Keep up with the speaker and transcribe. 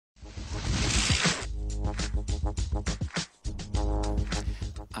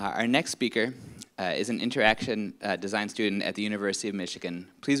Our next speaker is an interaction design student at the University of Michigan.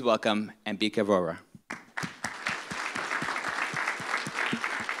 Please welcome Ambika Vohra.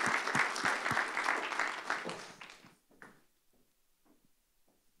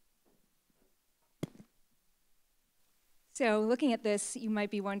 So looking at this, you might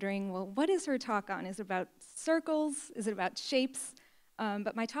be wondering, well, what is her talk on? Is it about circles? Is it about shapes?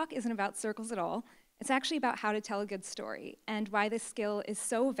 But my talk isn't about circles at all. It's actually about how to tell a good story and why this skill is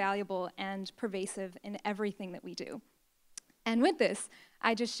so valuable and pervasive in everything that we do. And with this,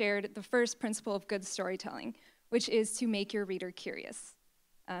 I just shared the first principle of good storytelling, which is to make your reader curious.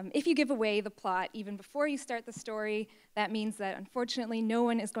 If you give away the plot even before you start the story, that means that unfortunately no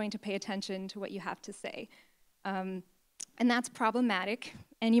one is going to pay attention to what you have to say. And that's problematic.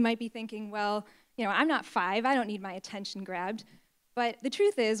 And you might be thinking, well, you know, I'm not 5, I don't need my attention grabbed. But the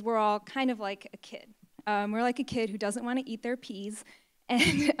truth is, we're all kind of like a kid. We're like a kid who doesn't want to eat their peas,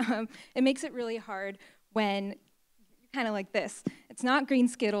 and it makes it really hard when you're kind of like this. It's not green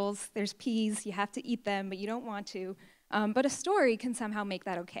Skittles, there's peas, you have to eat them, but you don't want to. But a story can somehow make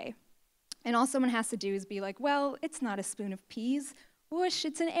that okay. And all someone has to do is be like, well, it's not a spoon of peas. Whoosh,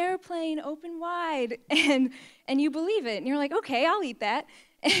 it's an airplane, open wide. And you believe it, and you're like, okay, I'll eat that.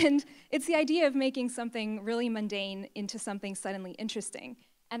 And it's the idea of making something really mundane into something suddenly interesting.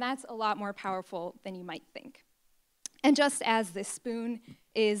 And that's a lot more powerful than you might think. And just as this spoon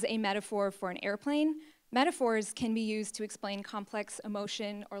is a metaphor for an airplane, metaphors can be used to explain complex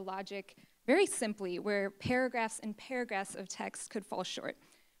emotion or logic very simply, where paragraphs and paragraphs of text could fall short.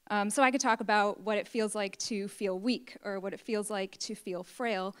 So I could talk about what it feels like to feel weak, or what it feels like to feel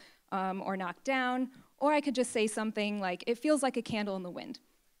frail or knocked down, or I could just say something like, it feels like a candle in the wind.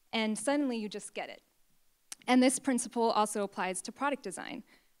 And suddenly you just get it. And this principle also applies to product design.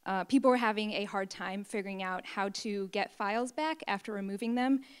 People were having a hard time figuring out how to get files back after removing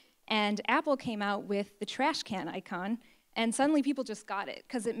them, and Apple came out with the trash can icon, and suddenly people just got it,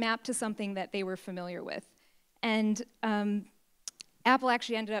 because it mapped to something that they were familiar with. And Apple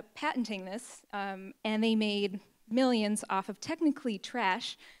actually ended up patenting this, and they made millions off of technically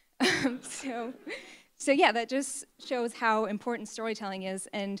trash. So yeah, that just shows how important storytelling is,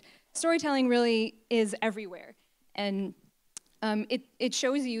 and storytelling really is everywhere. And it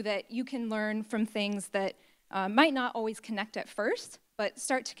shows you that you can learn from things that might not always connect at first, but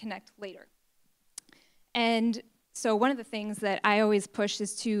start to connect later. And so one of the things that I always push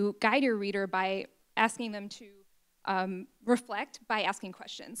is to guide your reader by asking them to reflect by asking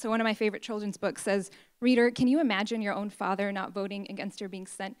questions. So one of my favorite children's books says, "Reader, can you imagine your own father not voting against your being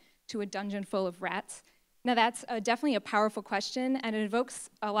sent to a dungeon full of rats?" Now that's definitely a powerful question, and it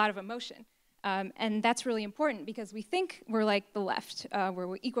evokes a lot of emotion. And that's really important because we think we're like the left, where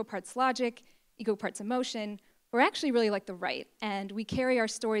we're equal parts logic, equal parts emotion. We're actually really like the right, and we carry our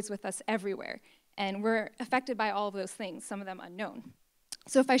stories with us everywhere. And we're affected by all of those things, some of them unknown.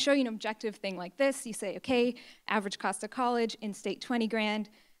 So if I show you an objective thing like this, you say, okay, average cost of college, in-state 20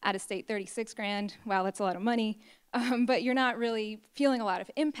 grand, out-of-state 36 grand. Wow, that's a lot of money. But you're not really feeling a lot of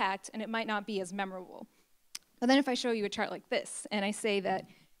impact, and it might not be as memorable. But then if I show you a chart like this, and I say that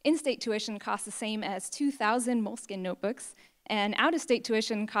in-state tuition costs the same as 2,000 Moleskine notebooks, and out-of-state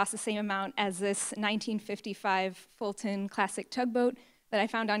tuition costs the same amount as this 1955 Fulton classic tugboat that I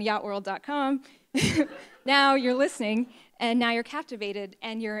found on yachtworld.com, now you're listening, and now you're captivated,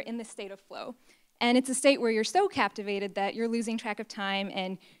 and you're in this state of flow. And it's a state where you're so captivated that you're losing track of time,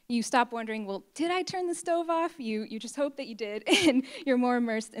 and you stop wondering, well, did I turn the stove off? You just hope that you did, and you're more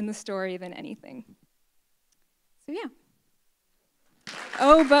immersed in the story than anything. So yeah.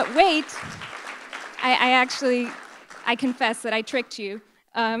 Oh, but wait. I confess that I tricked you,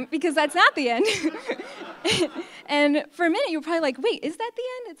 because that's not the end. And for a minute, you were probably like, wait, is that the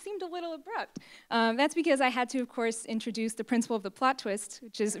end? It seemed a little abrupt. That's because I had to, of course, introduce the principle of the plot twist,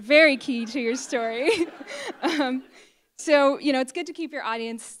 which is very key to your story. So, you know, it's good to keep your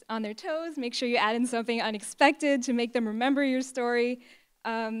audience on their toes. Make sure you add in something unexpected to make them remember your story.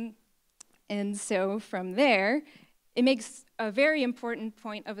 And so from there, it makes a very important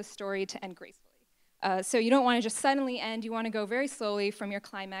point of a story to end gracefully. So you don't want to just suddenly end. You want to go very slowly from your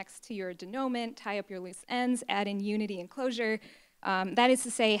climax to your denouement, tie up your loose ends, add in unity and closure. That is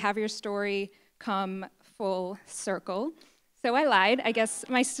to say, have your story come full circle. So I lied. I guess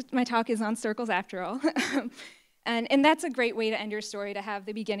my talk is on circles after all. And that's a great way to end your story, to have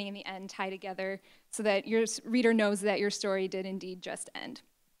the beginning and the end tie together so that your reader knows that your story did indeed just end.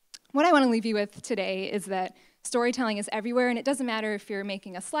 What I want to leave you with today is that storytelling is everywhere, and it doesn't matter if you're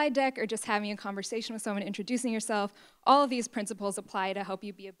making a slide deck or just having a conversation with someone, introducing yourself. All of these principles apply to help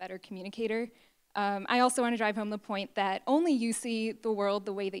you be a better communicator. I also want to drive home the point that only you see the world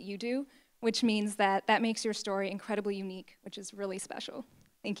the way that you do, which means that that makes your story incredibly unique, which is really special.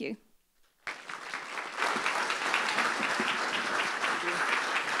 Thank you.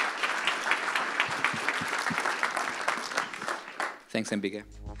 Thanks, Ambika.